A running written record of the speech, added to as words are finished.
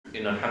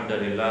إن الحمد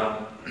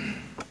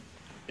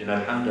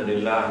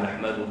لله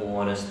نحمده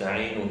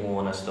ونستعينه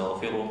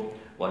ونستغفره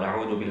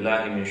ونعوذ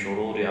بالله من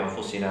شرور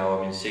أنفسنا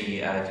ومن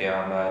سيئات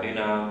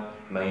أعمالنا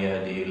من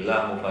يهده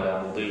الله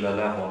فلا مضل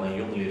له ومن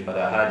يضلل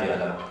فلا هادي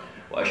له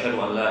وأشهد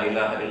أن لا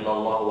إله إلا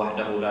الله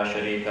وحده لا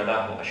شريك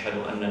له وأشهد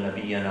أن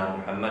نبينا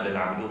محمدا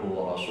عبده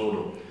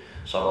ورسوله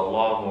صلى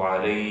الله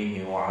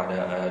عليه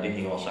وعلى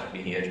آله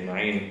وصحبه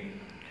أجمعين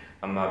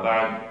أما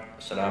بعد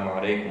السلام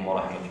عليكم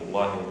ورحمة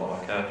الله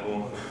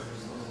وبركاته.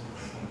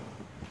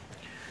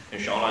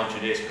 Inshallah, in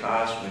today's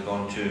class we're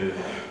going to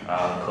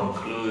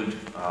conclude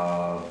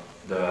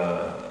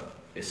the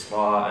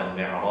Isra and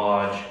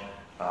Mi'raj,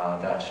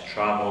 that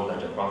travel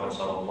that the Prophet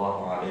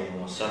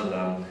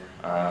ﷺ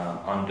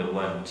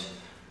underwent.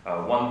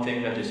 One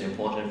thing that is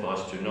important for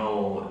us to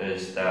know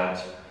is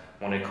that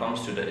when it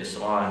comes to the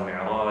Isra and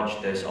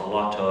Mi'raj, there's a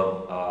lot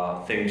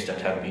of things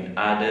that have been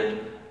added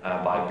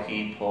by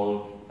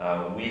people,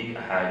 weak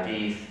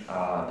hadith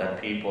that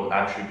people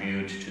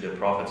attribute to the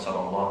Prophet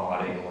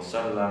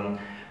ﷺ.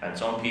 And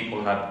some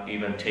people have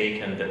even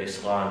taken the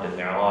Isra and the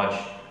Mi'raj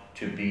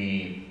to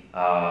be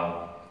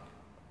a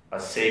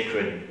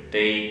sacred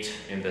date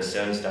in the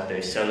sense that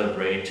they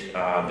celebrate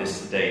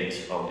this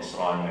date of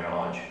Isra and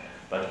Mi'raj.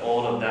 But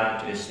all of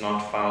that is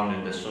not found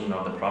in the Sunnah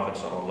of the Prophet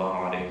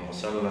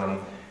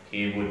ﷺ.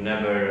 He would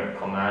never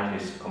command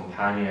his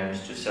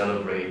companions to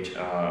celebrate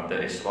the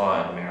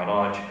Isra and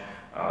Mi'raj.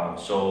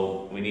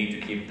 So we need to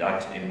keep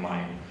that in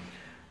mind.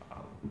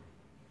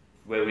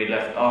 Where we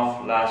left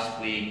off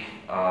last week,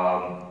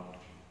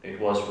 it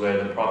was where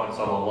the Prophet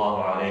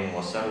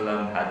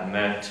ﷺ had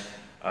met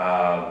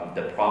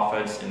the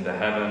prophets in the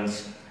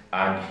heavens,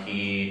 and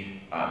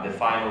the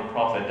final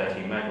prophet that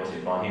he met was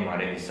Ibrahim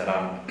alayhi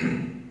salam.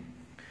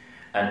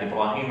 And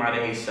Ibrahim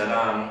alayhi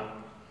salam,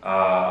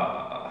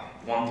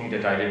 one thing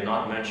that I did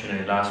not mention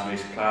in last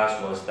week's class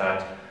was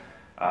that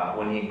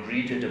when he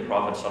greeted the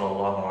Prophet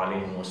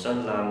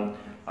ﷺ,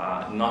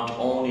 not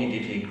only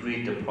did he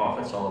greet the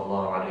Prophet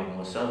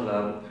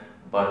ﷺ,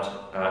 but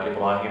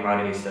Ibrahim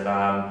alayhi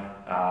salam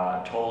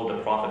told the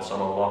Prophet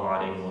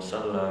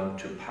ﷺ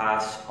to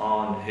pass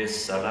on his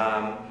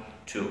salam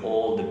to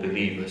all the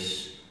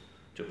believers.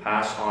 To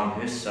pass on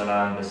his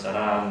salam,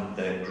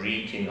 the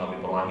greeting of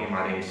Ibrahim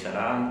alayhi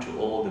salam to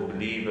all the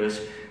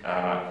believers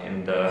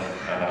in the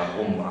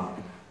Ummah.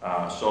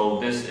 So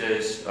this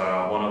is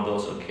one of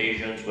those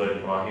occasions where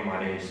Ibrahim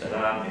alayhi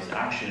salam is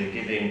actually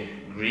giving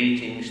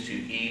greetings to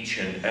each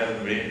and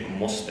every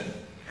Muslim.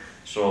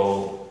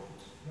 So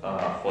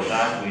for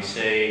that we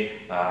say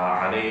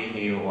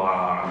alayhi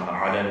wa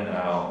ala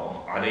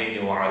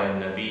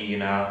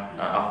nabiyyina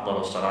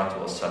afdalu salatu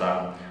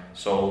wassalam.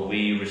 So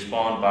we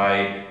respond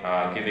by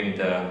giving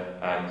the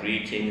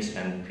greetings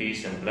and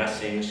peace and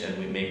blessings, and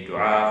we make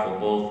dua for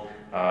both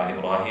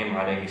Ibrahim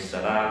alayhi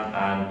salam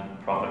and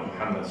Prophet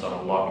Muhammad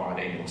sallallahu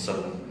alayhi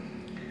wasallam.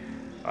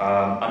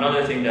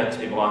 Another thing that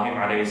Ibrahim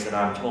alayhi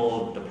salam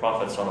told the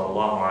Prophet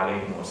sallallahu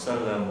alayhi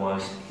wasallam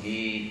was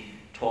he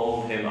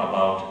told him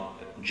about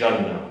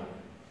Jannah.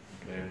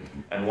 Okay.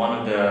 And one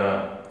of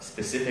the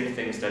specific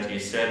things that he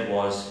said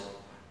was,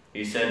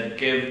 he said,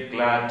 give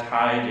glad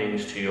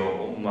tidings to your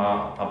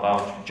ummah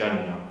about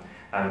Jannah,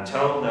 and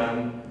tell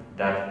them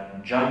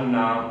that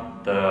Jannah,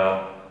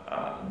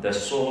 the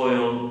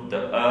soil,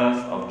 the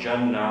earth of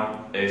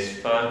Jannah is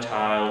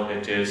fertile.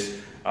 It is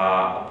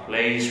a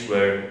place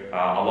where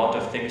a lot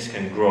of things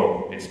can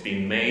grow. It's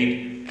been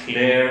made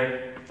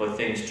clear for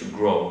things to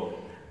grow.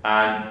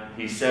 And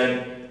he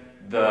said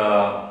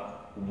the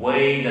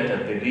way that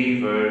a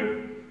believer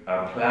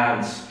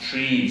plants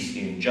trees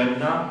in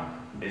Jannah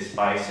is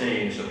by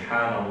saying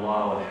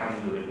Subhanallah,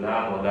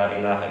 Alhamdulillah, wa la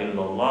ilaha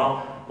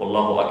illallah,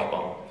 Wallahu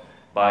Akbar.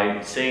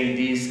 By saying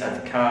these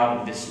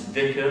adhkar, this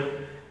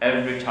dhikr,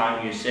 every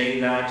time you say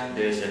that,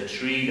 there's a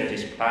tree that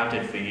is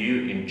planted for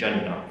you in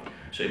Jannah.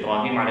 So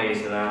Ibrahim alayhi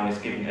salam is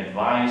giving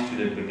advice to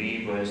the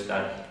believers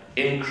that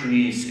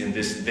increase in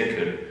this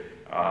dhikr.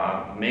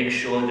 Make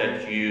sure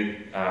that you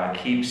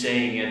keep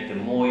saying it. The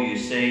more you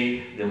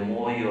say, the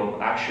more you're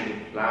actually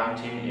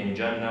planting in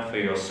Jannah for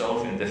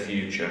yourself in the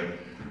future.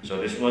 So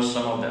this was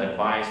some of the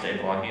advice that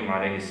Ibrahim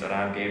alayhi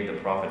salam gave the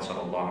Prophet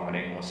sallallahu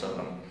alayhi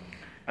wasallam.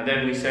 And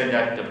then we said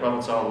that the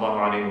Prophet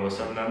sallallahu alayhi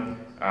wasallam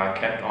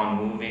kept on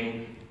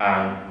moving,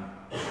 and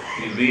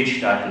he reached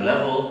that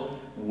level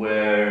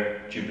where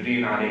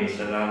Jibreel alayhi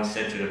salam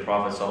said to the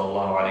Prophet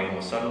sallallahu alayhi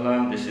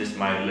wasallam, this is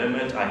my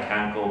limit, I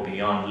can't go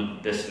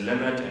beyond this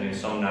limit, and in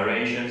some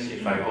narrations,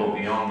 if I go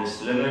beyond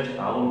this limit,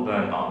 I will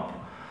burn up.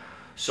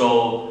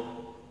 So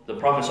the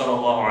Prophet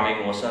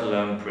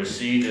ﷺ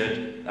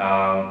proceeded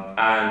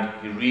and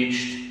he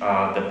reached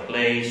the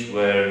place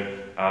where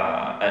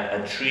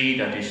a tree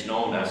that is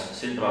known as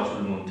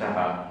Sidratul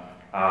Muntaha,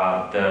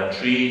 the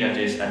tree that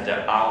is at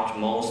the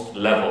outmost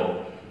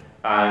level.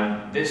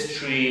 And this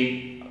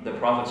tree, the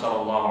Prophet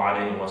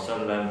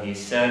ﷺ, he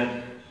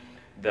said,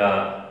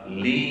 the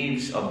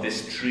leaves of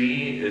this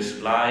tree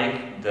is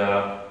like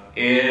the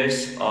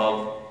ears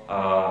of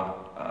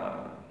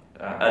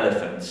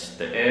elephants,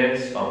 the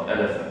ears of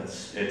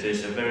elephants. It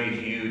is a very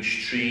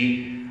huge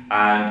tree,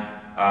 And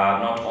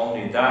not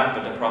only that,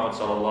 but the Prophet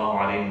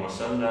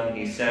ﷺ,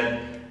 he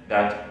said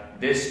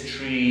that this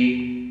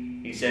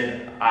tree, he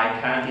said, I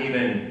can't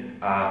even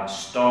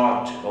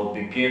start or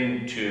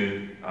begin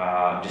to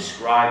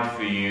describe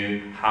for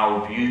you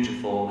how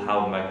beautiful,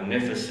 how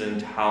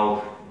magnificent,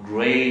 how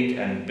great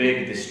and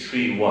big this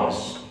tree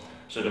was.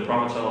 So the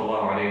Prophet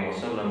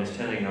ﷺ is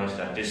telling us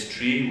that this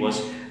tree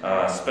was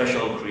a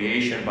special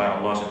creation by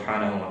Allah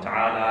subhanahu wa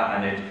ta'ala,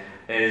 and it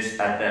is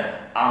at the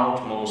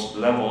outmost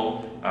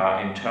level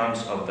in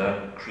terms of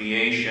the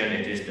creation.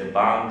 It is the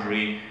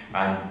boundary,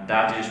 and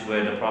that is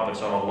where the Prophet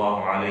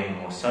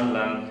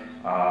ﷺ,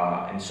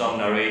 in some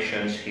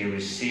narrations, he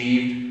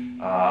received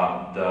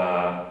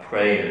the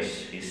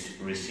prayers. He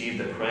received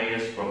the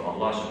prayers from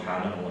Allah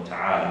subhanahu wa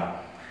ta'ala.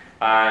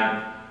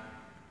 And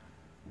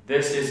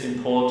this is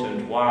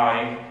important.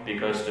 Why?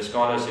 Because the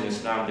scholars in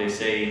Islam, they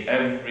say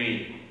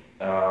every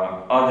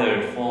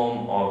other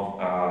form of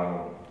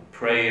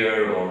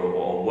prayer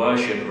or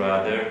worship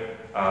rather,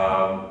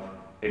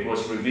 it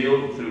was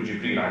revealed through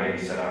Jibreel alayhi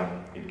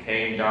salam. It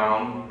came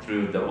down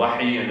through the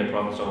wahi, and the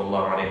Prophet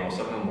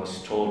ﷺ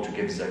was told to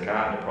give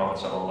zakat. The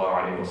Prophet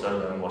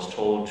ﷺ was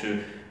told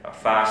to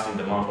fast in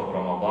the month of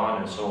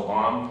Ramadan and so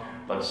on.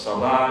 But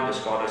salah, the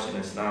scholars in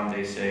Islam,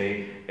 they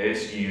say,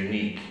 is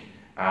unique,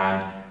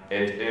 and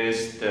it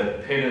is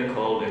the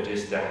pinnacle, it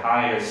is the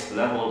highest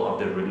level of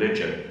the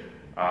religion.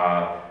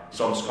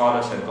 Some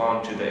scholars have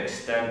gone to the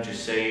extent to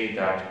say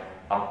that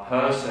a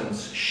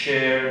person's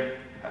share,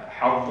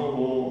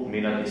 حظه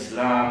من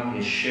الإسلام,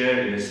 his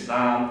share in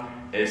Islam,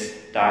 is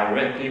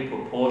directly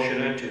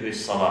proportionate to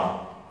his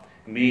salah.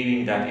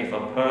 Meaning that if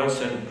a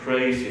person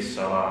prays his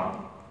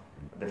salah,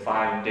 the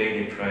 5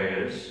 daily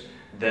prayers,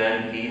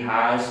 then he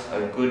has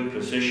a good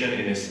position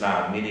in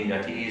Islam, meaning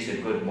that he is a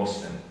good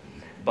Muslim.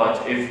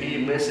 But if he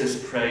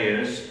misses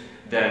prayers,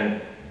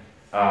 then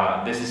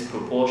this is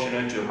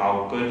proportionate to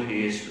how good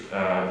he is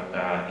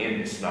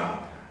in Islam.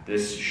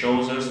 This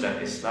shows us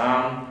that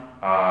Islam,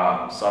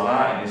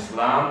 Salah and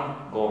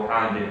Islam go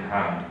hand in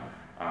hand.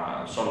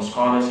 Some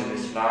scholars in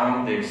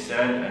Islam, they've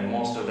said, and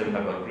most of them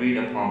have agreed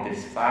upon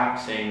this fact,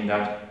 saying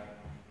that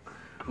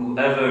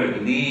whoever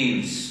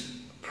leaves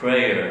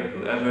prayer,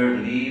 whoever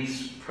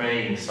leaves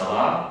praying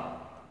Salah,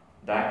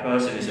 that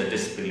person is a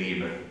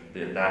disbeliever.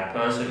 That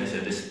person is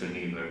a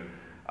disbeliever.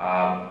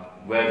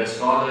 Where the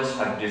scholars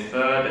have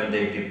differed and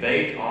they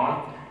debate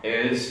on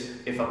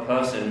is if a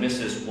person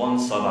misses one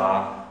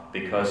Salah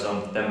because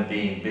of them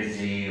being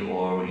busy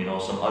or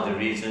some other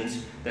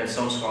reasons, then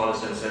some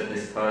scholars have said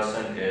this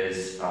person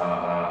is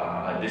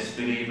a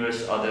disbeliever,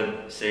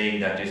 others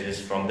saying that this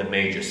is from the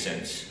major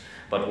sins.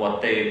 But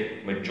what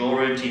the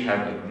majority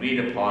have agreed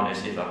upon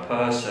is if a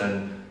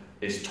person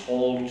is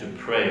told to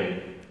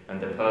pray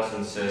and the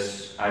person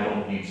says, I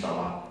don't need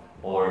Salah,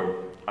 or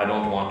I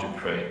don't want to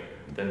pray,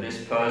 then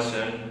this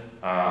person,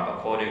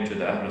 according to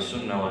the Ahlul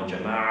Sunnah wal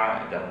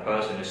Jama'ah, that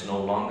person is no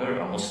longer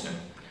a Muslim.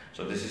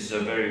 So this is a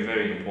very,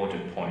 very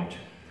important point.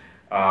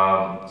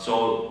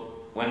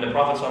 So when the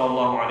Prophet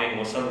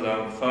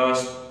ﷺ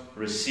first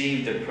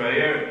received the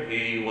prayer,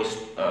 he was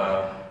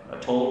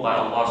told by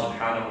Allah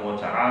subhanahu wa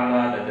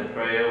ta'ala that the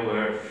prayer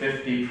were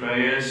 50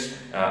 prayers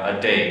a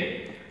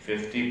day.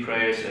 50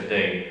 prayers a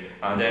day.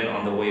 And then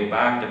on the way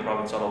back, the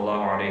Prophet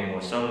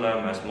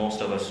ﷺ, as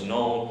most of us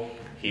know,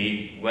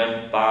 he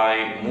went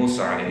by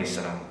Musa alayhi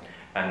salam.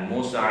 And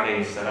Musa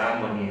alayhi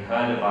salam, when he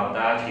heard about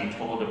that, he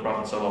told the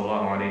Prophet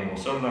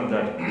ﷺ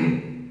that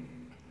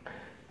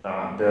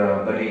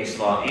the Bani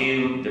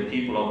Israel, the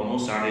people of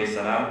Musa alayhi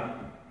salam,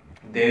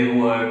 they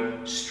were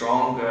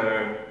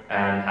stronger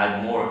and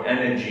had more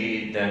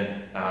energy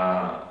than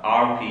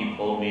our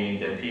people, meaning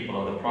the people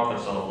of the Prophet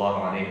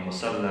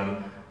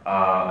ﷺ,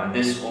 and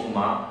this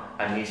ummah.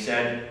 And he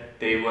said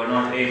they were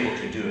not able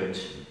to do it.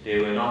 They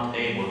were not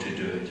able to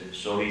do it.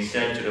 So he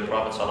said to the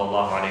Prophet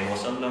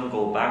ﷺ,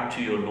 go back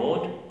to your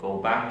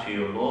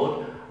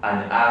Lord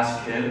and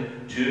ask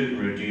him to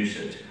reduce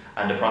it.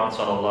 And the Prophet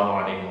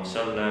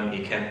ﷺ,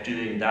 he kept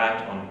doing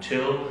that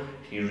until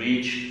he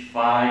reached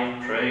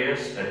 5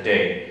 prayers a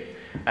day.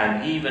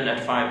 And even at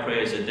 5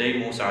 prayers a day,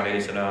 Musa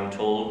ﷺ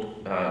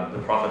told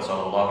the Prophet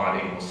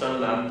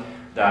ﷺ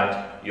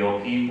that your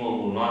people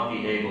will not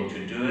be able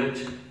to do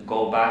it.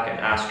 Go back and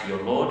ask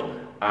your Lord.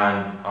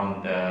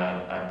 And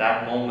at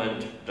that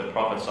moment, the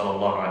Prophet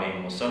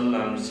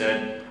ﷺ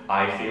said,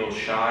 I feel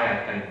shy,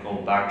 I can't go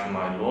back to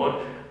my Lord.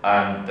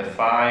 And the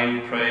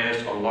 5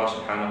 prayers, Allah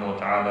subhanahu wa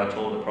ta'ala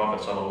told the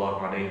Prophet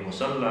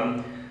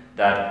ﷺ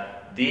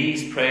that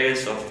these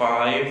prayers are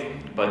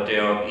 5, but they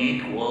are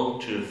equal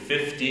to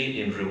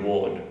 50 in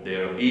reward. They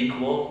are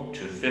equal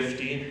to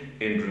 50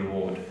 in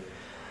reward.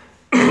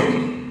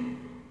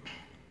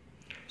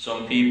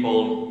 Some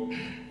people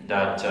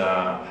that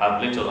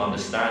have little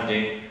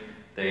understanding,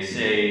 they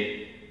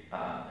say,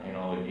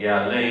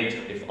 late,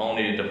 if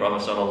only the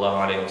Prophet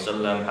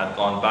ﷺ had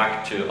gone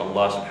back to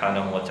Allah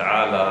subhanahu wa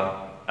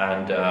ta'ala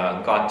and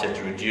got it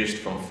reduced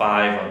from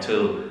 5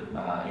 until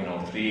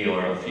 3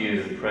 or a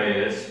few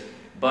prayers.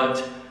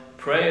 But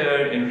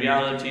prayer in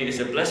reality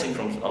is a blessing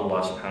from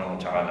Allah subhanahu wa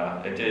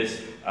ta'ala. It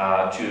is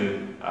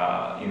to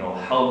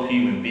help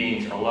human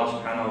beings. Allah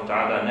subhanahu wa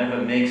ta'ala never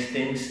makes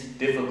things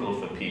difficult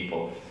for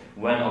people.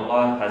 When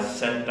Allah has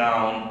set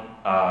down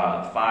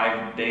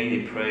 5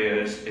 daily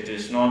prayers, it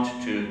is not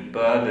to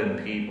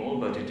burden people,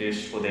 but it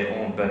is for their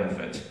own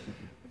benefit.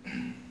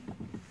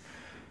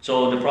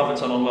 So the Prophet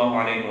sallallahu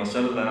alaihi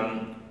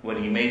wasallam,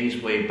 when he made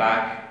his way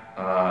back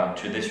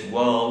to this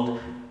world,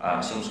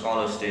 some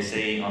scholars, they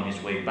say on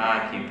his way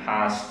back he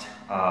passed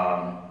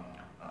Bayt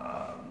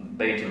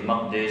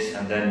al-Maqdis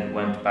and then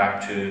went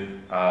back to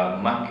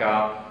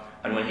Mecca.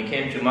 And when he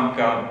came to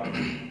Mecca,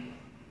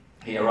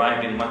 he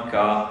arrived in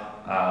Mecca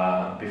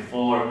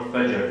before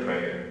Fajr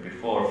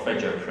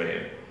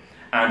prayer.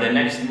 And the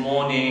next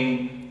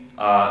morning,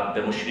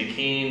 the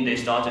mushrikeen, they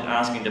started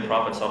asking the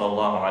Prophet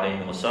sallallahu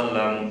alaihi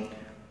wasallam,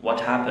 what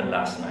happened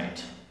last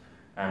night?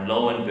 And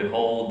lo and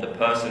behold, the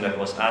person that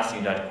was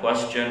asking that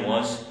question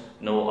was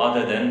no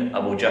other than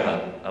Abu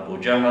Jahl. Abu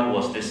Jahl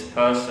was this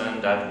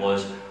person that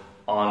was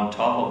on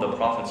top of the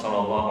Prophet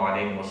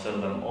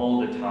ﷺ all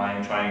the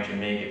time, trying to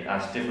make it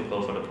as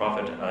difficult for the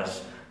Prophet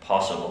as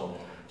possible.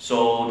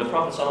 So the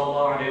Prophet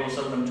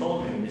ﷺ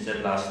told him, he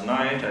said, last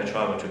night I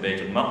traveled to Bayt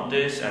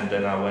al-Maqdis and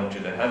then I went to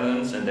the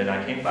heavens and then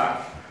I came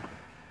back.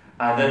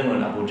 And then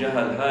when Abu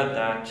Jahl heard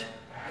that,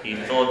 he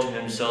thought to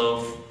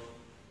himself,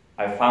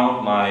 I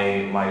found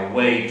my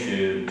way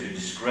to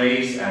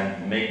disgrace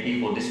and make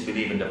people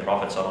disbelieve in the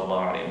Prophet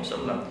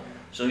ﷺ.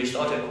 So he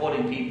started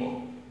calling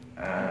people,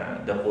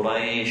 the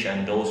Quraysh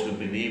and those who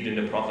believed in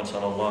the Prophet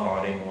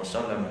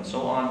ﷺ and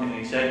so on. And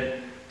he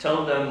said,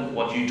 tell them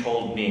what you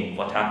told me,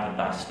 what happened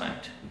last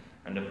night.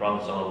 And the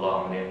Prophet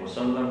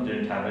ﷺ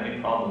didn't have any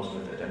problems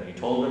with it. And he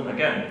told them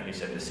again, he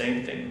said the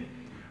same thing.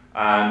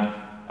 And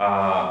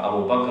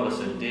Abu Bakr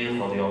as-Siddiq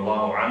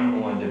radiallahu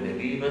anhu and the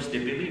believers, they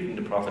believed in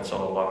the Prophet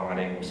sallallahu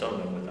alaihi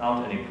wasallam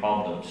without any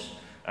problems.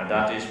 And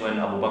that is when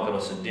Abu Bakr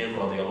as-Siddiq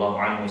radiallahu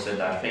anhu said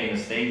that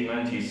famous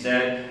statement. He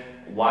said,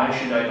 why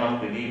should I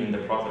not believe in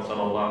the Prophet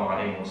sallallahu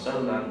alaihi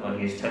wasallam when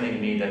he's telling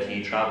me that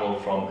he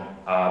traveled from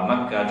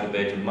Mecca to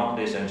Bayt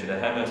al-Maqdis and to the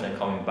heavens and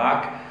coming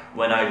back,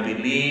 when I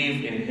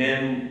believe in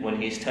him when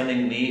he's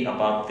telling me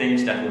about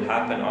things that will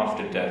happen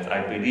after death.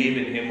 I believe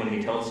in him when he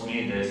tells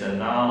me there's a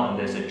Nar and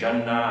there's a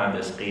Jannah and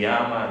there's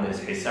Qiyamah and there's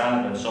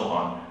Hisab and so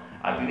on.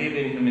 I believe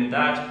in him in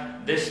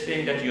that. This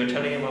thing that you're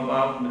telling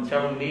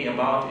me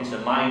about is a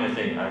minor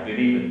thing. I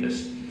believe in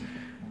this.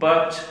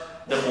 But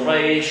the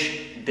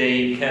Quraysh,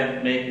 they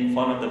kept making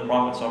fun of the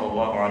Prophet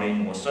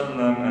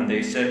ﷺ and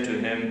they said to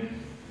him,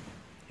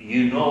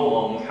 you know,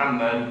 O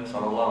Muhammad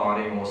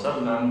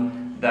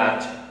ﷺ,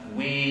 that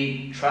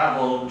we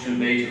traveled to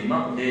Bayt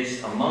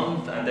al-Maqdis a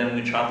month and then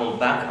we traveled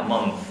back a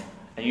month.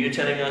 And you're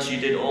telling us you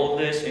did all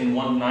this in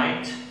one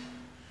night?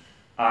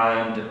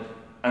 And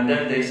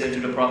then they said to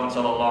the Prophet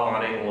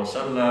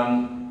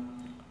ﷺ,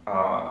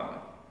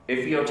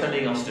 if you're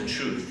telling us the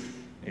truth,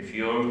 if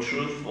you're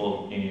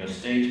truthful in your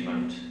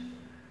statement,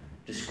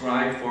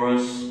 describe for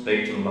us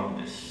Bayt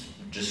al-Maqdis.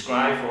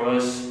 Describe for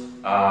us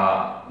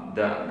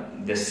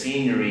the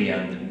scenery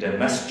and the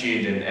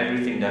masjid and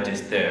everything that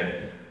is there.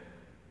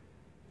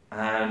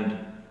 And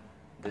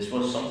this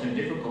was something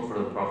difficult for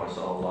the Prophet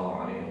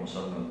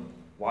ﷺ.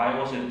 Why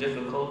was it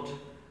difficult?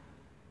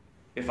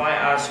 If I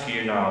ask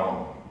you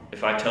now,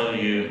 if I tell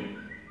you,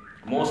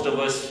 most of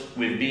us,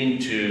 we've been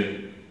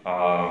to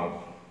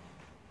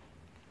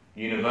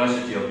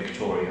University of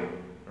Victoria,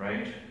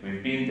 right?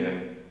 We've been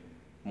there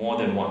more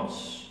than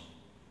once.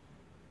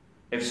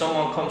 If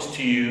someone comes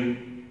to you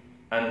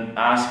and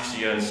asks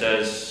you and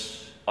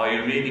says, are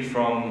you really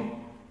from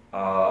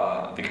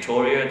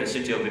Victoria, the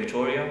city of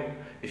Victoria?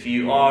 If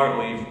you are,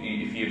 or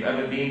if you've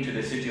ever been to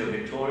the city of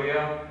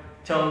Victoria,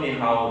 tell me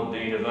how the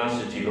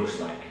university looks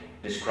like.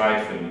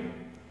 Describe for me.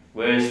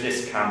 Where is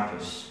this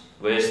campus?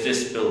 Where is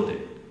this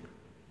building?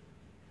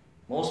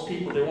 Most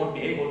people, they won't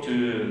be able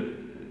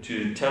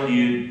to tell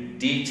you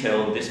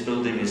detail, this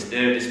building is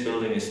there, this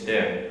building is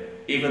there,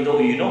 even though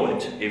you know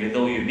it, even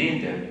though you've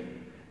been there.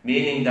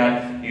 Meaning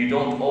that you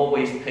don't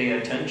always pay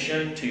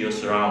attention to your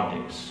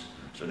surroundings.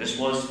 So this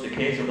was the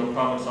case of the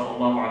Prophet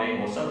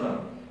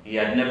ﷺ. He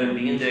had never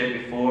been there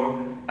before,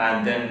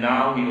 and then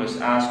now he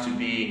was asked to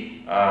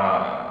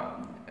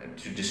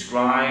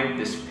describe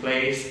this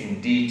place in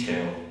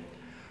detail.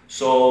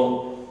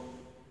 So,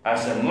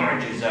 as a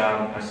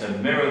mu'jiza, as a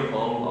miracle,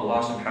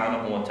 Allah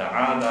subhanahu wa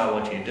ta'ala,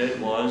 what he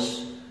did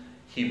was,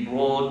 he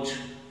brought,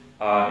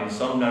 in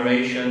some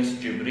narrations,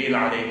 Jibreel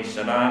alayhi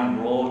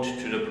salam brought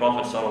to the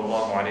Prophet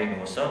sallallahu alayhi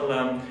wa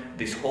sallam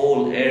this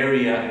whole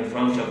area in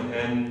front of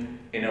him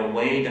in a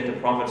way that the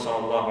Prophet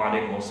sallallahu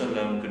alayhi wa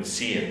sallam could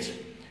see it.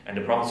 And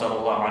the Prophet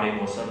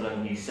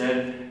ﷺ, he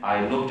said,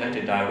 I looked at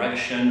the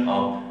direction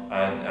of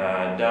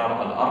Dar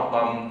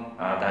al-Arqam,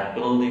 that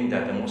building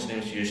that the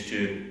Muslims used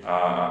to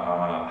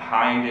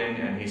hide in,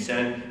 and he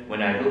said,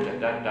 when I looked at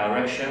that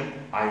direction,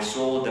 I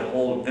saw the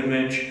whole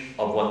image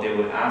of what they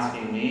were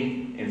asking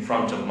me in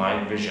front of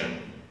my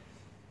vision.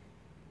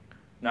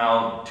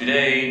 Now,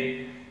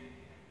 today,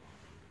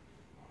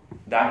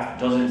 that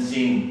doesn't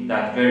seem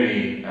that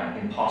very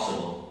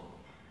impossible.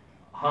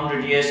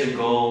 100 years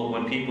ago,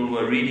 when people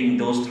were reading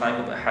those type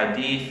of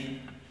hadith,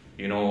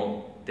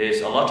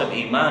 there's a lot of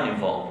iman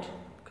involved,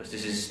 because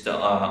this is the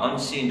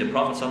unseen. The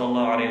Prophet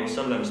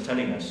ﷺ is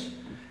telling us.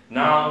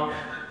 Now,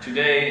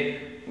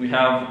 today, we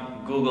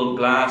have Google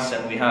Glass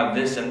and we have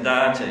this and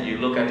that, and you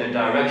look at the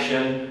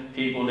direction,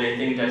 people, they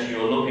think that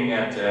you're looking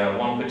at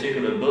one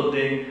particular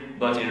building,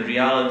 but in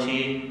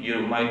reality, you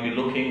might be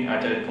looking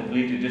at a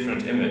completely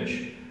different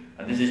image.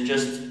 And this is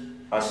just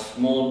a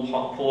small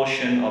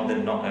portion of the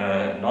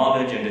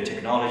knowledge and the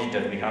technology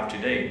that we have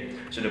today.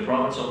 So the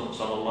Prophet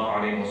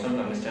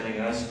ﷺ is telling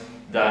us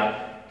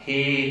that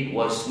he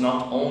was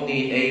not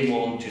only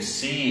able to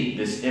see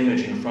this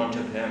image in front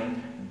of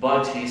him,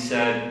 but he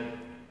said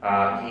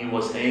he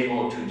was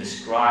able to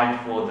describe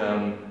for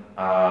them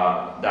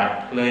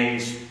that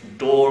place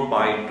door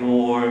by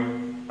door,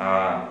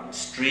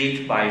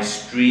 street by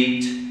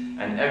street,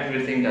 and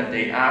everything that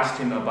they asked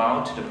him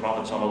about, the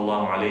Prophet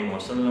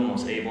ﷺ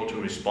was able to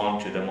respond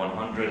to them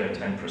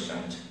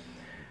 110%.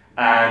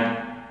 And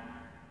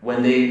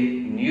when they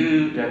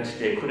knew that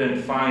they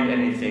couldn't find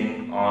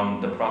anything on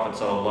the Prophet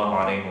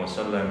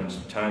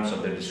ﷺ in terms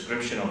of the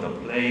description of the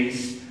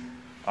place,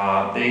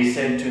 they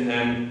said to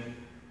him,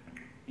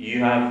 "You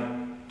have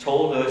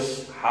told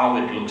us how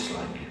it looks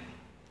like.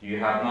 You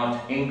have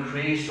not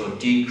increased or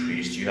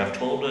decreased. You have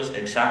told us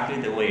exactly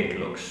the way it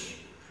looks."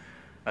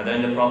 And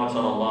then the Prophet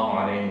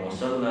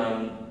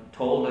ﷺ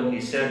told them, he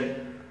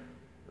said,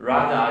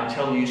 "Rather I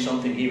tell you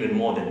something even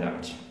more than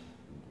that.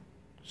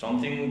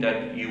 Something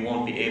that you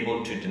won't be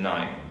able to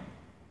deny."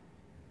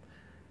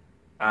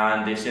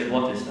 And they said,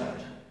 "What is that?"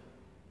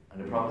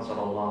 And the Prophet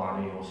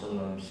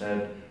ﷺ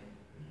said,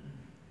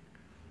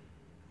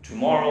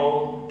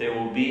 "Tomorrow there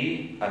will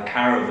be a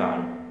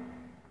caravan.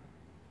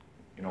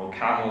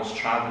 Camels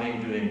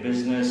traveling, doing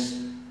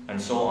business, and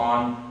so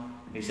on."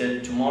 He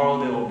said, "Tomorrow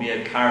there will be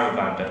a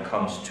caravan that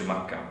comes to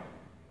Mecca."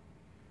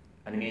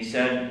 And he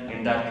said,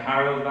 "In that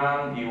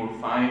caravan you will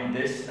find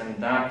this and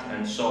that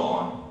and so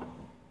on.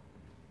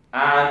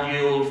 And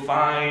you will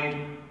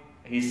find,"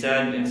 he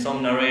said in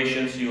some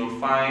narrations, "you will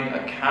find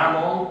a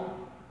camel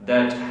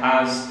that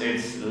has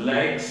its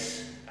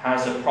legs,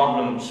 has a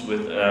problems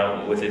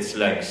with its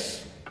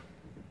legs."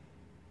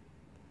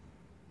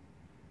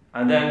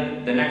 And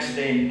then the next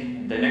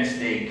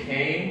day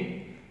came,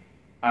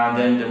 and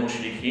then the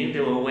mushrikeen, they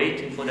were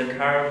waiting for the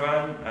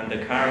caravan, and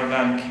the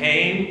caravan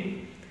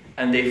came,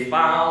 and they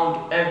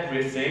found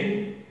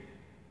everything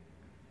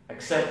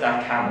except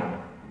that camel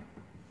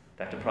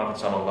that the Prophet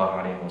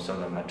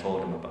ﷺ had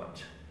told them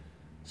about.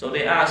 So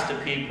they asked the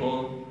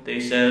people, they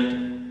said,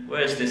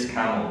 "Where's this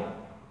camel?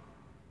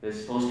 There's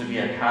supposed to be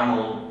a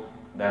camel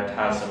that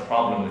has a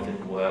problem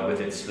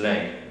with its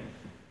leg."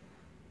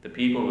 The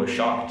people were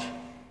shocked.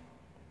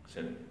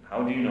 Said, "How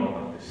do you know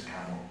about this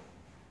camel?"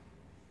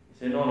 He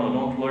said, No,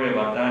 don't worry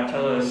about that.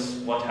 Tell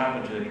us what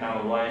happened to the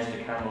camel. Why is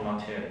the camel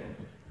not here?"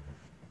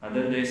 And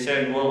then they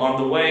said, "Well,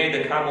 on the way,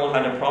 the camel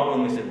had a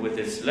problem with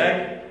its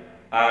leg,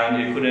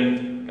 and it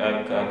couldn't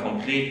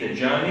complete the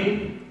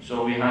journey,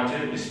 so we had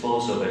to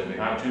dispose of it. We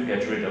had to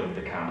get rid of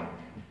the camel."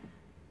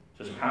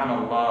 So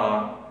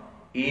subhanAllah,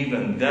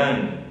 even then,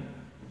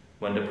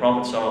 when the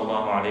Prophet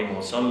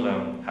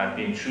ﷺ had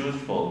been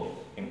truthful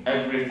in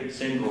every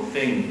single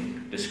thing,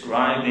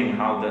 describing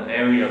how the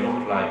area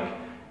looked like,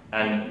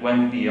 and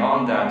went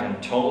beyond that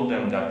and told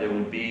them that there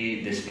would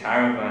be this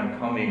caravan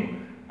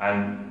coming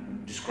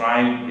and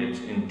described it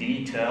in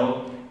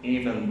detail,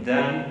 even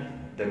then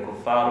the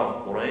kuffar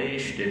of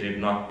Quraysh, they did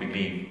not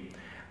believe.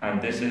 And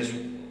this is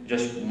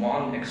just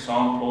one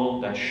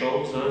example that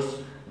shows us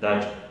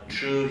that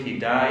true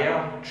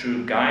hidayah,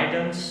 true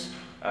guidance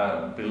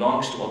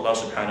belongs to Allah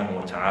subhanahu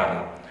wa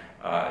ta'ala.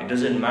 It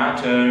doesn't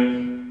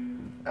matter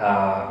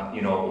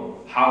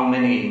how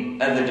many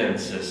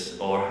evidences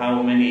or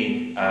how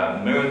many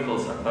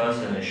miracles a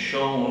person is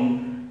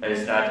shown,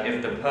 is that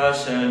if the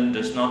person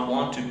does not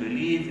want to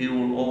believe, he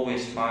will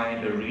always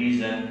find a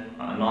reason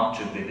not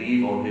to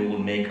believe, or he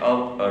will make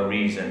up a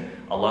reason.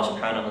 Allah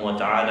subhanahu wa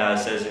ta'ala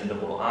says in the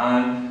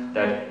Quran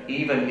that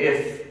even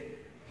if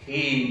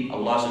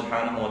Allah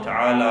subhanahu wa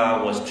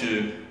ta'ala was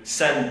to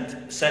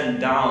send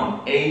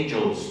down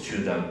angels to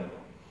them,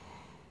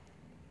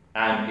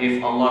 and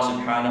if Allah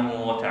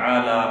subhanahu wa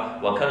ta'ala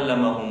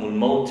وَكَلَّمَهُمُ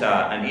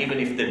الْمَوْتَى, and even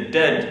if the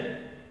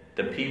dead,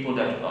 the people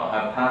that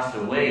have passed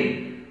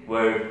away,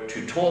 were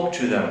to talk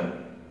to them,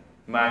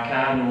 مَا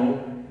كَانُوا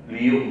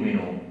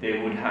لِيُؤْمِنُوا,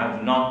 they would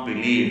have not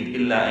believed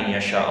إِلَّا أَن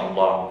يَشَاءَ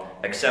اللَّهُ,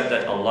 except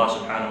that Allah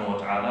subhanahu wa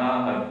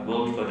ta'ala have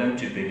willed for them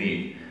to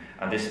believe.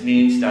 And this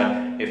means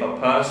that if a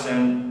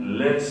person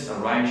lives a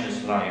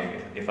righteous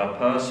life, if a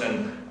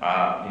person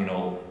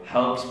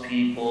helps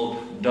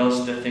people,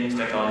 does the things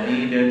that are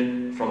needed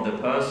from the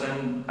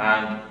person,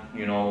 and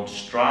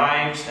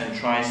strives and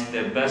tries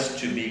their best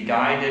to be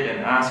guided and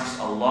asks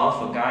Allah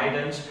for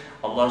guidance,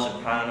 Allah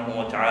subhanahu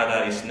wa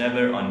ta'ala is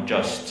never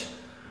unjust.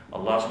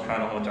 Allah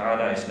subhanahu wa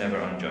ta'ala is never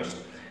unjust.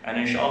 And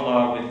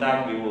inshallah, with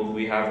that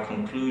we have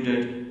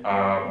concluded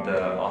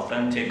the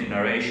authentic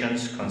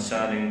narrations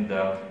concerning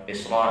the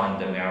Isra and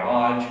the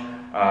Mi'raj.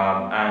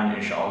 And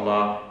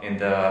inshallah, in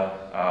the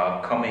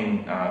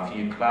coming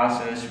few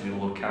classes, we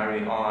will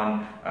carry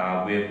on.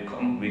 We're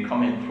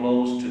coming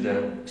close to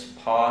the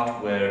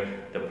part where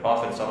the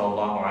Prophet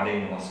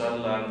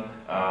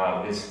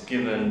ﷺ is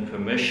given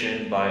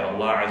permission by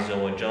Allah Azza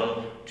wa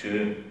Jal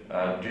to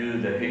do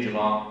the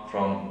hijrah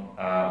from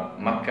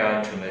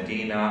Mecca to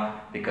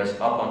Medina, because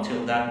up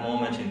until that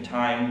moment in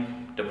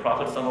time, the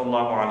Prophet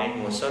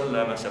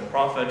ﷺ, as a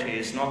prophet, he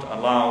is not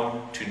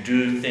allowed to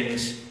do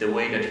things the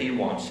way that he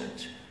wants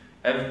it.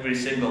 Every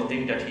single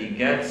thing that he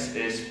gets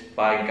is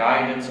by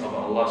guidance of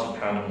Allah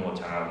subhanahu wa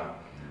ta'ala.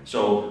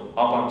 So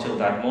up until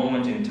that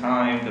moment in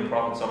time, the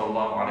Prophet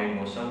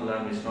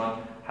ﷺ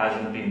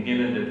hasn't been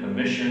given the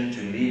permission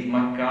to leave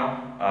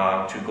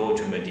Mecca to go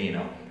to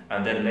Medina.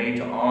 And then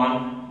later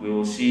on, we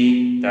will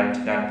see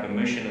that that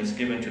permission is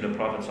given to the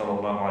Prophet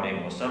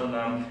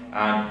ﷺ,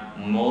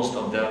 and most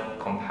of the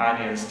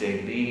companions,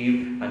 they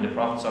leave, and the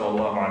Prophet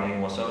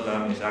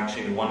ﷺ is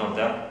actually one of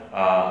the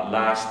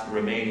last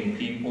remaining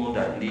people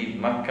that leave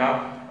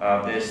Mecca.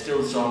 There's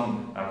still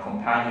some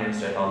companions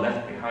that are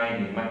left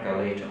behind in Mecca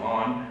later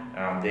on.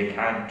 They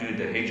can't do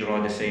the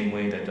hijrah the same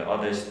way that the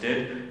others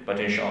did, but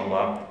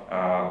inshallah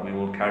we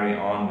will carry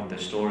on with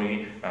the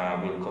story.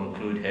 We'll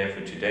conclude here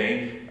for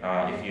today.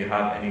 If you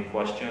have any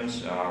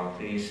questions,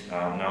 please,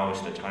 now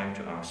is the time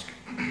to ask.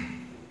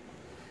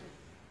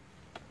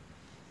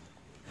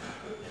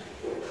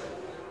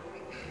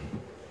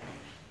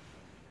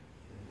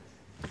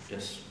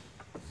 Yes.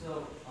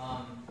 So,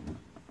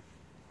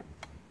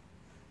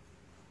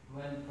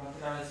 when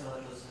Prophet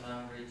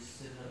ﷺ reached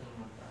Sidratul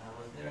Muntaha,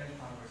 was there any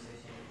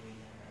conversation between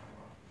him and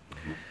Allah?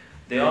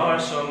 There are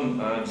some,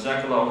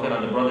 Jazakallah khair,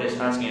 and the brother is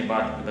asking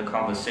about the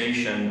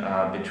conversation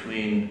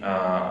between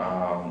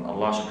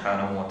Allah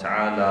subhanahu wa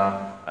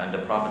ta'ala and the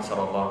Prophet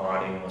sallallahu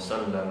alaihi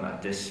wasallam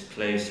at this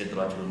place,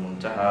 Sidratul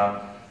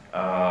Muntaha.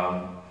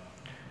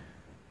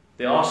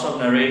 There are some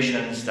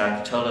narrations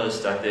that tell us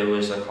that there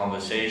was a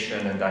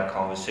conversation, and that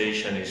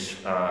conversation is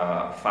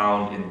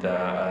found in the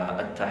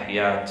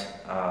At-Tahiyyat,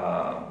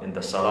 in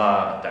the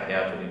Salah,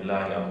 At-Tahiyyatu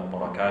lillahi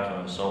al-Mubarakatuh,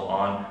 and so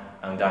on.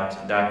 And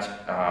that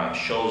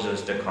shows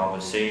us the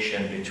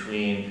conversation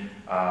between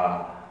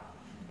Allah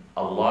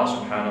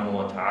subhanahu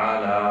wa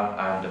ta'ala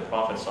and the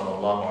Prophet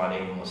sallallahu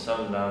alayhi wa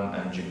sallam,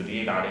 and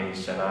Jibreel alayhi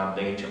salam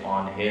later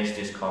on hears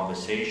this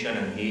conversation,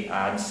 and he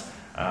adds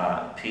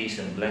peace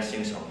and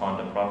blessings upon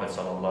the Prophet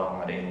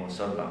sallallahu alayhi wa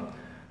sallam.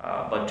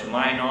 But to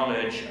my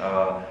knowledge,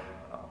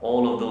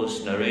 all of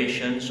those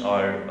narrations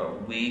are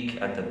weak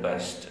at the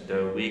best.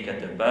 They're weak at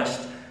the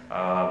best.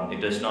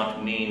 It does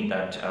not mean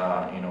that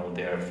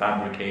they're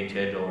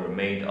fabricated or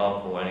made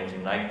up or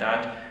anything like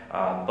that,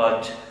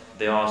 but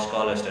there are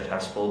scholars that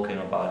have spoken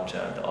about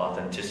the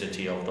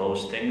authenticity of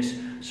those things.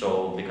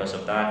 So because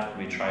of that,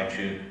 we try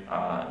to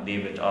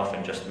leave it off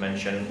and just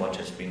mention what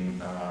has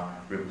been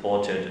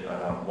reported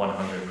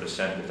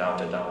 100%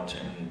 without a doubt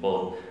in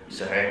both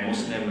Sahih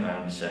Muslim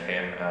and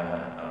Sahih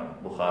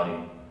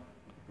Bukhari.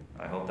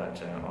 I hope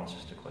that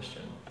answers the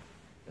question.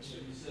 Yes. So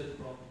you said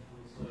Prophet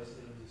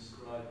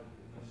described the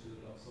Masjid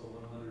al-Aqsa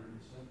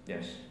 100%?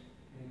 Yes.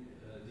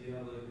 Do you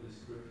have like a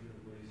description of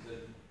what he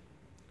said?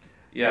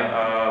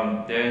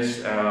 Yeah,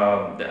 there's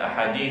the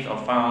hadith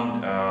are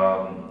found.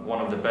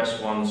 One of the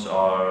best ones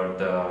are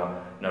the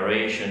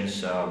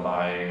narrations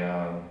by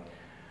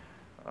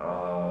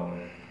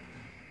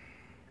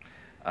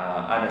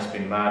Anas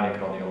bin Malik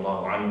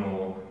radiallahu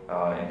anhu,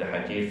 in the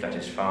hadith that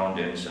is found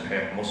in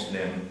Sahih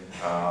Muslim,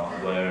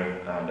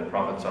 where the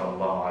Prophet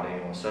sallallahu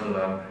alaihi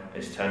wasallam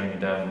is telling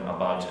them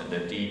about the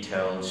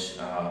details,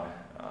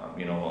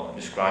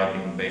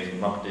 describing Bayt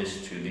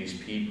al-Maqdis to these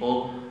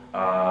people.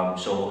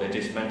 So it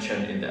is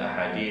mentioned in the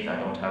hadith. I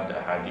don't have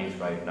the hadith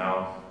right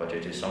now, but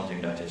it is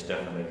something that is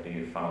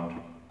definitely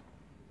found.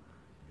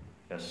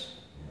 Yes.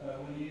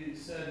 When you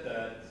said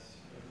that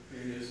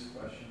previous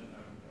question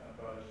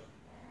about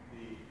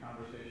the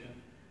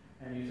conversation,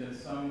 and you said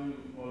some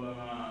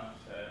ulama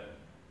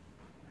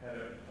had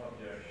an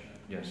objection.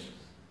 Yes.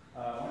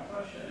 My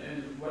question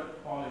is,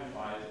 what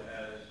qualifies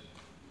as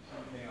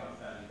something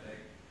authentic?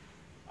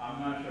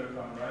 I'm not sure if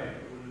I'm right.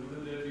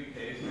 Would there be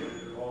cases where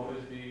there will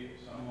always be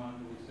someone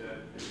who said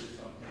there is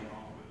something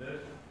wrong with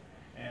this?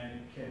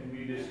 And can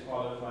we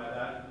disqualify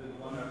that with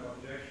one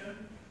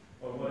objection?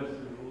 Or what is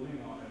the ruling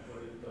on it?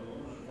 What is the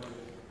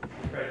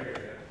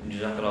criteria?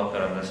 Jazakallah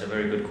khairan. That's a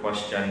very good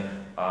question.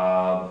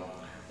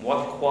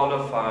 What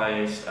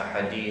qualifies a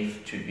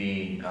hadith to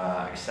be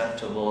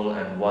acceptable,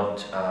 and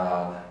what,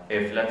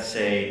 if let's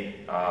say,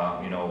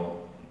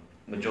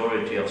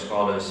 majority of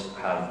scholars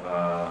have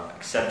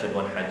accepted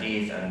one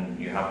hadith, and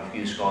you have a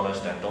few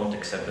scholars that don't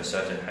accept a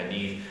certain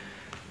hadith.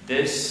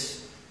 This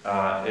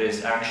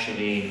is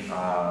actually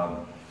a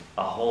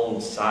whole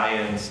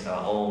science, a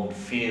whole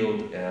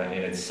field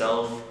in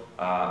itself,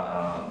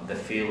 the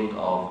field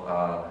of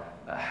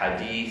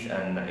hadith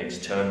and its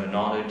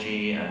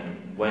terminology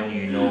and when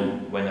you know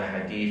when a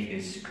hadith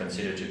is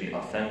considered to be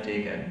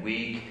authentic and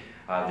weak.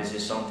 This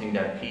is something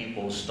that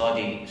people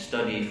study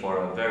for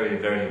a very,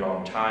 very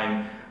long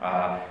time.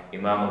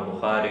 Imam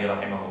al-Bukhari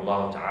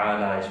rahimahullah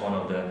ta'ala is one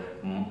of the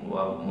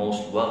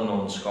most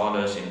well-known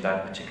scholars in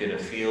that particular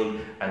field,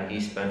 and he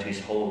spent his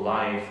whole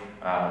life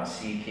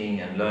seeking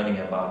and learning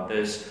about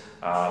this.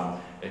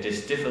 It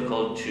is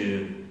difficult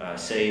to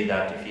say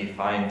that if you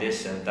find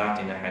this and that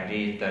in a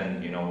hadith,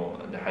 then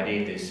the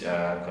hadith is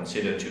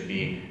considered to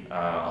be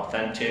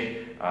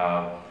authentic.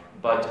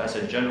 But as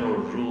a general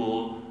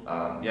rule,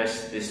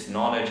 yes, this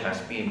knowledge has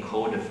been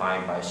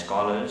codified by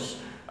scholars,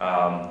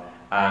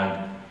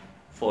 and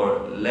for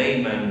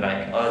laymen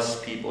like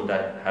us, people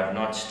that have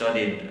not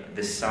studied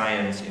the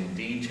science in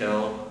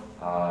detail,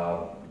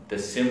 the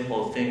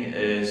simple thing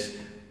is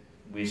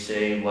we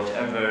say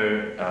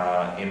whatever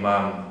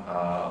Imam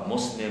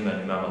Muslim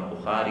and Imam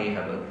al-Bukhari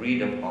have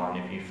agreed upon.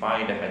 If you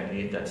find a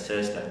hadith that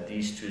says that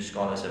these two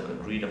scholars have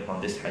agreed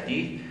upon this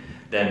hadith,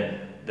 then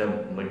the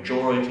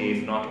majority,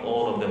 if not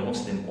all, of the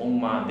Muslim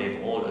Ummah,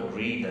 they've all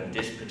agreed that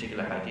this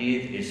particular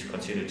hadith is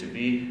considered to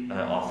be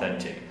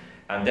authentic.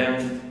 And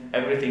then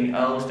everything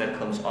else that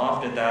comes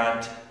after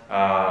that,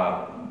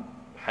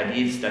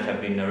 hadiths that have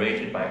been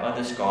narrated by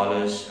other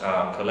scholars,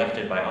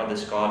 collected by other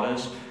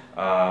scholars,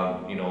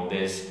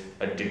 there's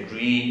a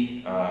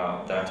degree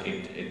that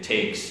it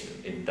takes.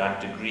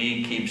 That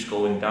degree keeps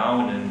going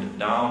down and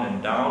down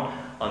and down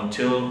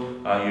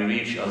until you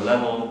reach a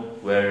level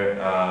where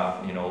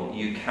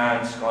you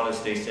can't,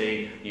 scholars they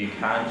say, you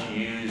can't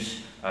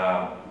use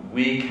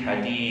weak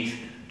hadith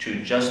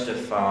to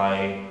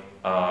justify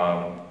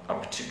a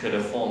particular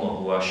form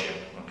of worship.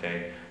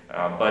 Okay,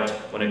 but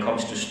when it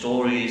comes to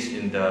stories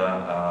in the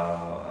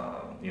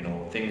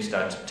things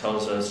that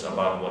tells us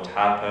about what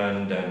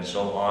happened and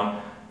so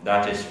on,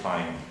 that is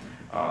fine.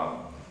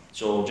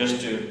 So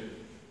just to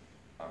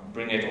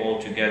bring it all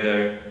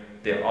together,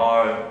 there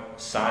are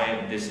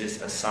science. This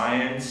is a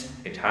science.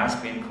 It has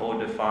been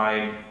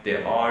codified.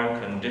 There are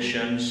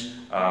conditions,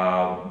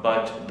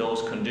 but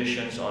those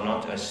conditions are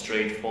not as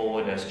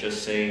straightforward as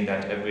just saying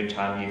that every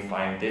time you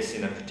find this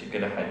in a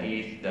particular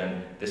hadith,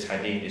 then this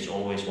hadith is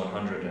always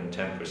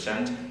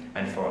 110%.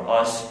 And for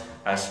us,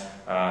 as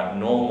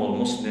normal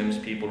Muslims,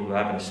 people who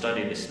haven't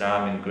studied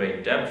Islam in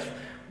great depth,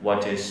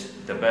 what is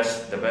the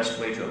best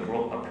way to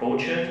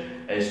approach it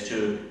is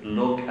to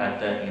look at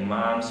the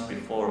Imams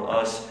before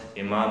us,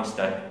 Imams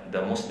that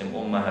the Muslim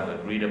Ummah have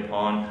agreed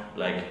upon,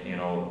 like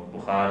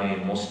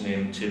Bukhari,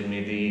 Muslim,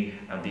 Tirmidhi,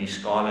 and these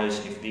scholars.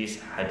 If these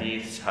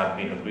hadiths have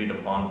been agreed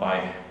upon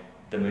by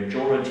the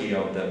majority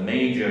of the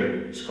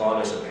major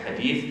scholars of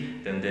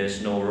hadith, then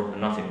there's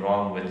nothing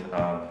wrong with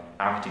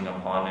acting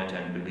upon it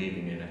and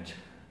believing in it.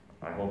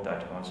 I hope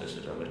that answers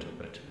it a little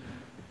bit.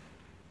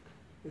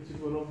 This is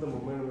one of the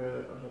moments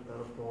where Allah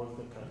Ta'ala paused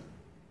the time.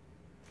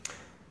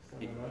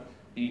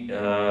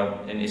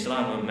 In Isra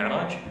and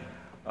Mi'raj,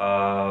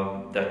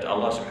 that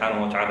Allah subhanahu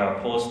wa ta'ala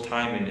paused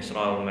time in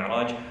Isra and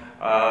Mi'raj.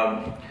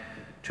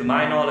 To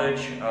my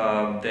knowledge,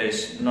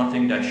 there's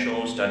nothing that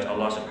shows that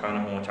Allah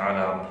subhanahu wa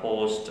ta'ala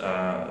paused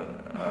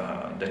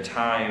the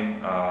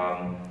time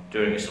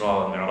during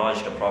Isra and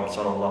Mi'raj. The Prophet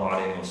sallallahu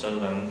alayhi wa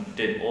sallam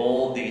did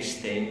all these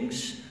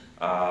things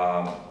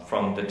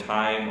from the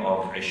time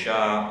of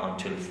Isha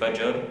until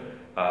Fajr,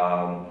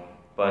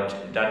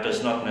 but that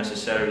does not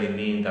necessarily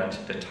mean that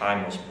the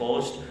time was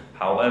paused.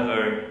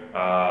 However,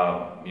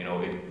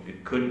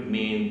 it could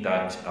mean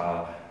that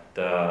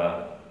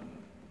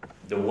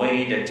the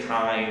way the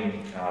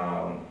time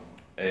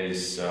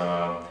is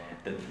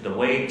the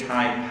way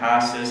time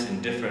passes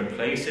in different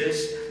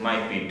places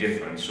might be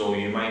different. So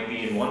you might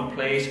be in one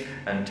place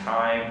and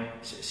time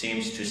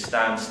seems to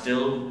stand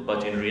still,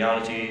 but in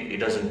reality it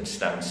doesn't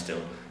stand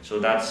still. So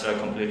that's a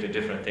completely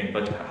different thing.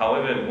 But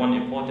however, one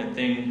important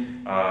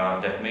thing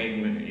that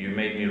made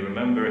me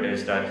remember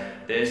is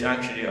that there's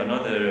actually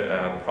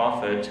another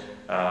prophet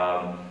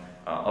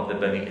of the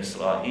Bani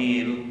Israel.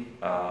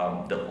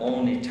 The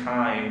only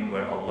time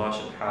where Allah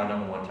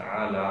subhanahu wa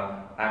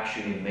ta'ala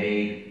actually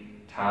made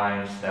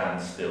time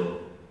stand still.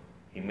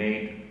 He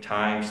made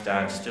time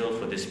stand still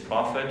for this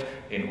prophet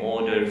in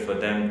order for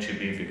them to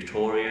be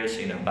victorious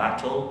in a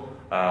battle.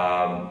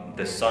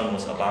 The sun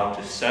was about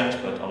to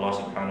set, but Allah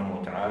subhanahu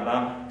wa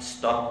ta'ala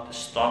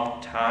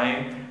stopped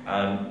time,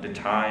 and the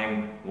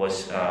time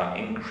was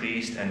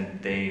increased,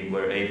 and they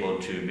were able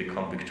to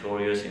become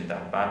victorious in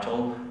that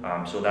battle.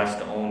 So that's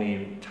the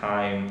only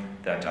time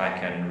that I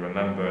can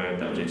remember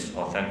that is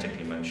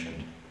authentically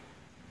mentioned.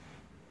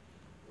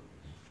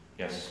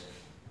 Yes?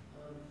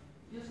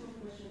 Just one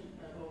question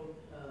about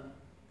the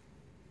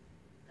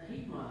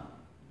hikmah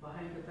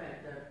behind the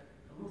fact that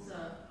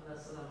Musa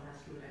has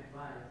to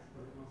advise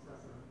Musa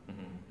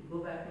to go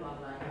back to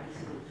Allah every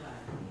single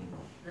time.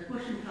 The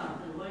question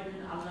comes, and why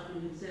didn't Allah do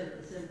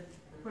himself the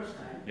first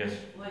time? Yes.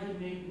 Why he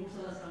made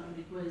Musa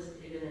request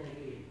again and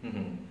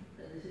again?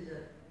 This is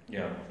a...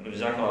 Yeah,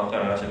 Jazakallah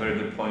khair, that's a very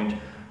good point.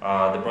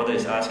 The brother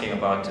is asking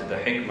about the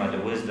hikmah,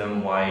 the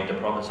wisdom, why the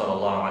Prophet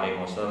sallallahu alaihi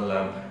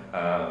wasallam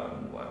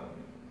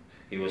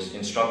He was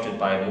instructed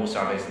by Musa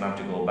alayhi salam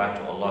to go back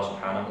to Allah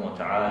subhanahu wa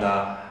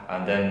ta'ala,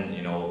 and then,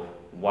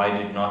 why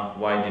did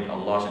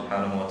Allah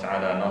subhanahu wa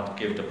ta'ala not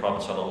give the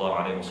Prophet sallallahu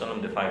alaihi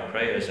wasallam the 5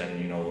 prayers, and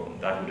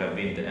that would have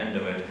been the end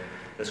of it.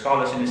 The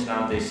scholars in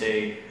Islam, they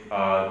say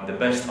the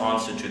best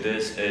answer to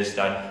this is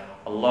that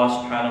Allah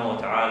subhanahu wa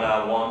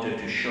ta'ala wanted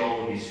to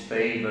show His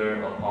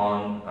favor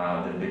upon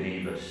the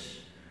believers.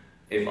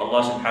 If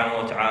Allah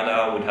subhanahu wa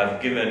ta'ala would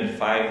have given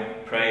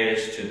 5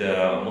 prayers to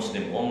the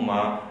Muslim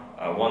Ummah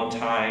one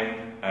time,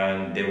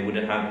 and there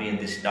wouldn't have been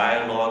this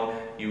dialogue,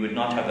 you would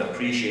not have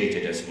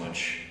appreciated as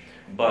much.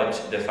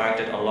 But the fact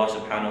that Allah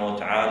subhanahu wa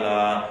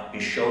ta'ala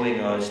is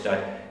showing us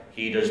that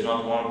He does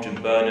not want to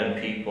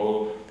burden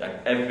people,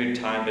 that every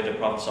time that the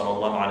Prophet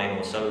sallallahu alaihi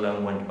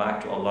wasallam went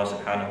back to Allah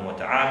subhanahu wa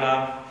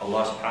ta'ala,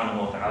 Allah subhanahu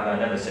wa ta'ala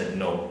never said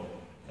no.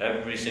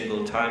 Every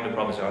single time the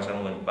Prophet sallallahu alaihi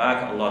wasallam went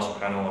back, Allah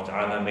subhanahu wa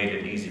ta'ala made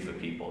it easy for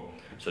people.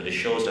 So this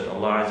shows that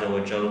Allah Azza wa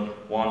Jal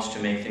wants to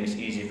make things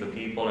easy for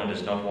people and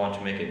does not want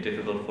to make it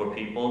difficult for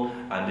people.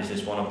 And this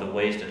is one of the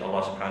ways that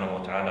Allah subhanahu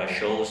wa ta'ala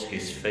shows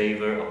His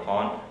favor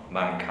upon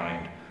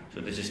mankind. So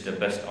this is the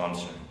best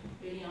answer.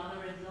 Any other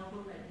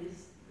example like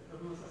this? The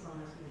Prophet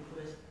has been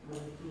request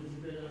moving to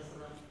Jibreel alayhi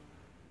salam.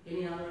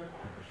 Any other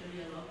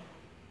Sharia law?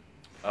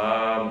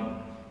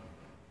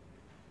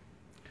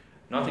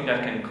 Nothing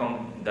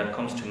that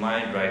comes to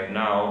mind right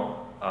now.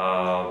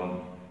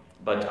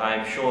 But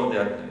I'm sure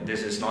that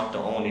this is not the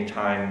only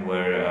time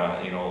where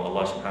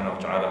Allah subhanahu wa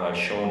ta'ala has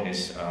shown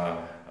His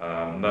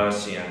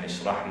mercy and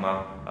His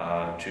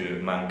rahmah to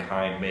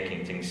mankind,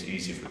 making things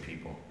easy for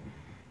people.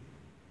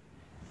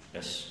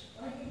 Yes?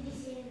 What did you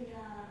see in the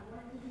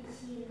Aslam?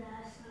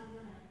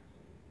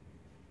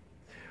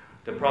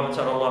 The Prophet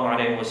sallallahu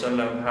alaihi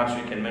wasallam, perhaps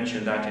we can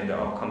mention that in the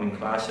upcoming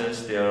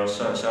classes. There are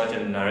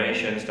certain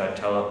narrations that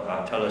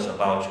tell us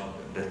about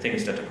the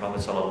things that the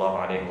Prophet sallallahu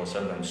alaihi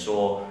wasallam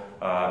saw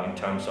in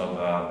terms of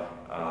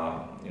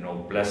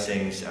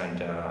blessings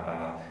and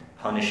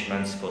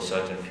punishments for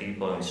certain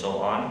people and so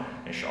on.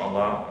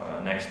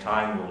 Inshallah, next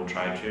time we will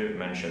try to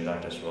mention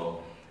that as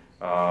well.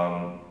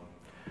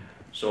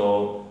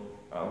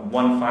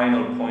 One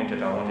final point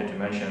that I wanted to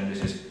mention,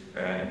 this is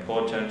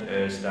important,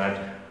 is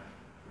that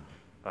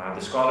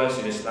the scholars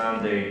in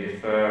Islam, they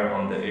differ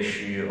on the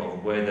issue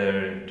of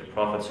whether the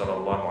Prophet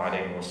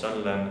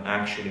ﷺ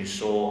actually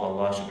saw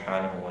Allah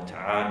subhanahu wa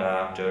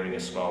ta'ala during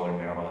Isra wal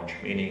Mi'raj,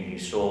 meaning he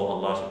saw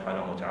Allah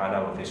subhanahu wa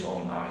ta'ala with his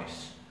own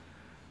eyes.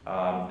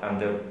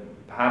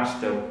 Perhaps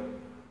the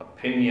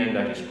opinion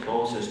that is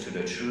closest to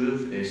the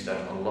truth is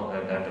that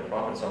that the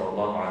Prophet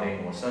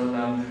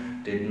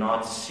ﷺ did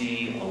not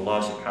see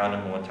Allah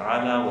subhanahu wa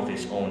ta'ala with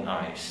his own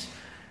eyes.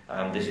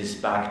 This is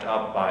backed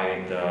up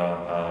by the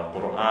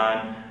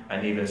Quran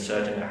and even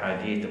certain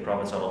hadith. The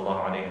Prophet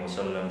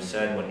ﷺ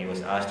said when he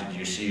was asked, "Did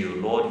you see your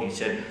Lord?" He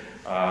said,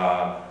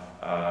 Allah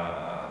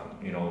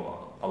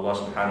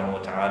subhanahu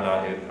wa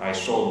ta'ala, I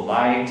saw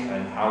light,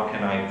 and how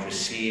can I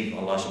perceive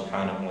Allah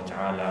subhanahu wa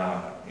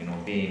ta'ala,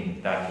 being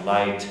that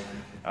light?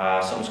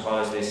 Some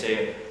scholars, they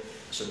say,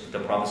 the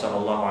Prophet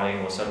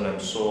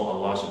ﷺ saw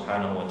Allah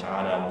subhanahu wa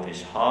ta'ala with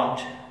his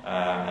heart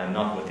and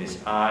not with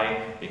his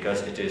eye,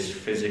 because it is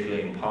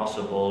physically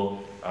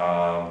impossible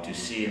to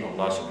see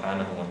Allah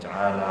subhanahu wa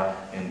ta'ala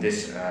in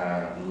this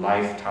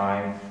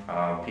lifetime.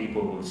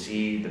 People will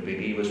see, the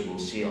believers will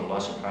see Allah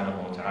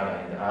subhanahu wa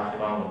ta'ala in the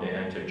akhirah when they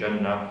enter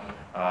Jannah.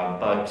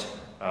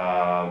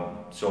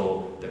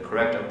 So the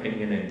correct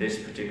opinion in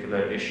this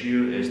particular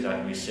issue is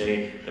that we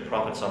say the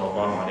Prophet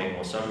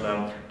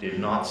ﷺ did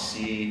not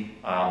see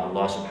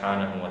Allah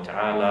subhanahu wa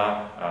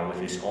ta'ala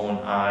with his own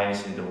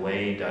eyes in the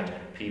way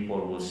that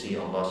people will see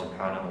Allah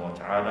subhanahu wa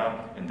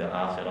ta'ala in the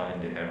akhirah,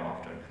 in the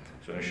hereafter.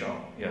 So inshallah,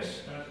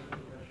 yes. Can I ask a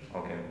quick question?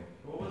 Okay.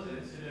 What was the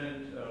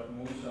incident of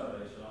Musa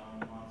alayhi salam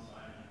on Mount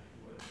Sinai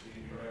with the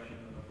interaction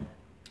of the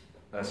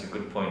That's a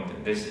good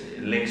point. This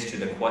links to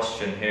the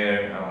question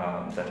here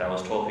that I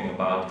was talking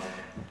about.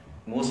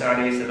 Musa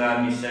alayhi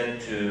salam, he said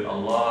to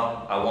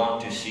Allah, I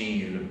want to see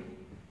you.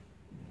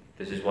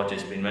 This is what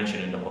has been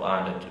mentioned in the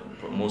Quran, that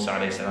Musa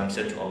alayhi salam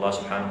said to Allah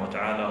subhanahu wa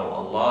ta'ala, "Oh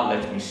Allah,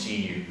 let me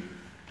see you."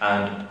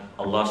 And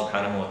Allah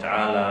subhanahu wa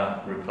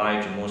ta'ala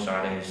replied to Musa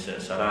alayhi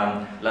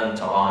salam, "Lan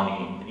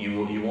tarani,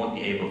 you won't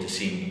be able to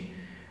see me."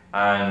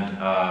 And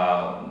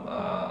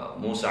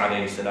Musa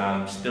alayhi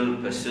salam still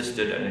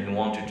persisted, and he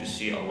wanted to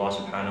see Allah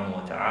subhanahu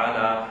wa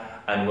ta'ala.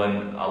 And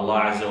when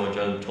Allah Azza wa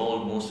Jal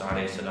told Musa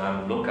alayhi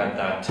salam, look at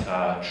that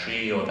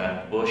tree or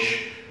that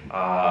bush,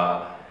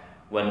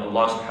 when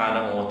Allah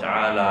subhanahu wa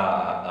ta'ala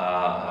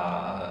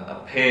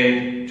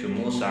appeared to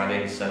Musa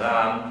alayhi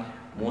salam,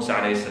 Musa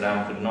alayhi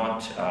salam could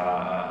not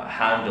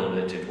handle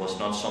it. It was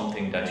not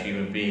something that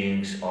human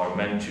beings are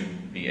meant to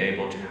be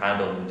able to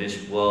handle in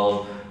this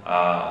world.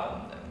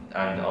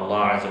 And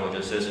Allah Azza wa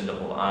Jalla says in the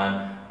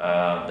Quran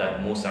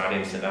that Musa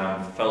alayhi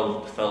salam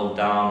fell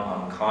down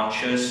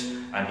unconscious,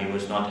 and he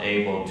was not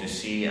able to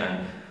see.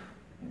 And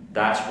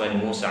that's when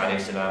Musa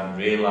alayhi salam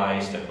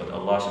realized that what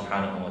Allah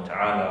subhanahu wa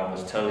ta'ala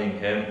was telling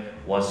him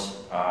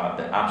was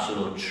the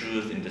absolute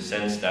truth, in the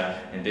sense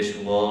that in this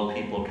world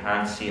people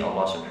can't see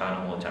Allah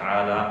subhanahu wa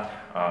ta'ala.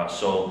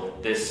 So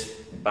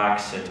this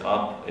backs it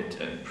up,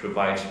 it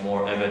provides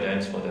more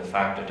evidence for the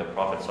fact that the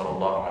Prophet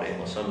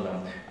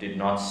ﷺ did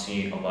not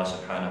see Allah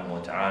subhanahu wa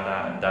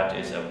ta'ala, and that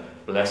is a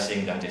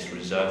blessing that is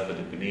reserved for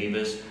the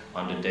believers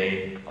on the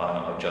day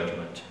of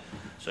judgment.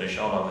 So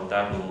inshallah with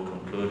that we will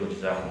conclude.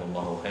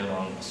 Jazakumullahu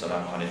khairan.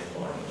 Assalamu alaikum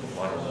wa rahmatullahi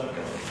wa barakatuh.